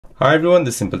Hi everyone,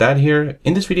 this is Simple Dad here.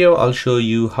 In this video, I'll show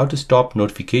you how to stop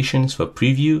notifications for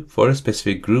preview for a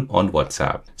specific group on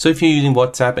WhatsApp. So if you're using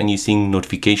WhatsApp and you're seeing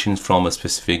notifications from a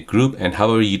specific group and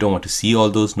however you don't want to see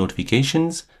all those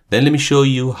notifications, then let me show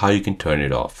you how you can turn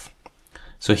it off.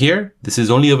 So here, this is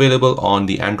only available on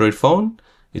the Android phone.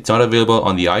 It's not available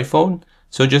on the iPhone.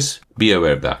 So just be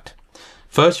aware of that.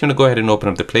 First, you want to go ahead and open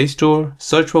up the Play Store,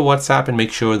 search for WhatsApp and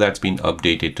make sure that's been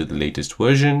updated to the latest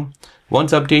version.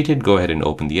 Once updated, go ahead and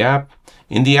open the app.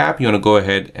 In the app, you want to go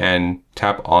ahead and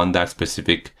tap on that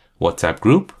specific WhatsApp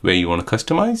group where you want to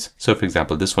customize. So for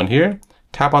example, this one here,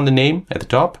 tap on the name at the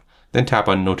top, then tap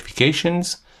on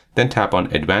notifications, then tap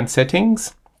on advanced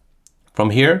settings. From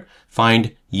here,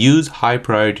 find use high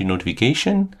priority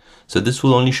notification. So this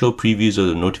will only show previews of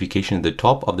the notification at the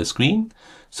top of the screen.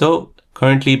 So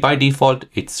currently by default,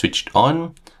 it's switched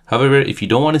on. However, if you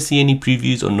don't want to see any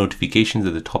previews or notifications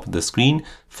at the top of the screen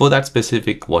for that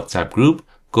specific WhatsApp group,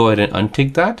 go ahead and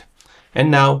untick that.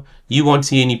 And now you won't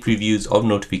see any previews of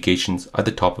notifications at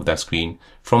the top of that screen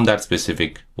from that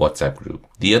specific WhatsApp group.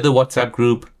 The other WhatsApp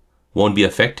group won't be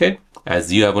affected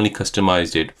as you have only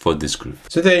customized it for this group.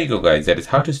 So there you go, guys. That is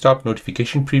how to stop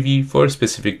notification preview for a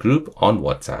specific group on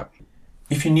WhatsApp.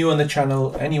 If you're new on the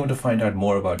channel and you want to find out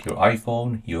more about your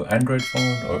iPhone, your Android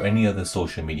phone, or any other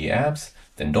social media apps,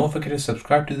 then don't forget to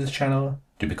subscribe to this channel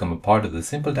to become a part of the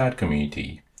Simple Dad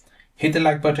community. Hit the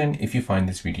like button if you find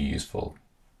this video useful.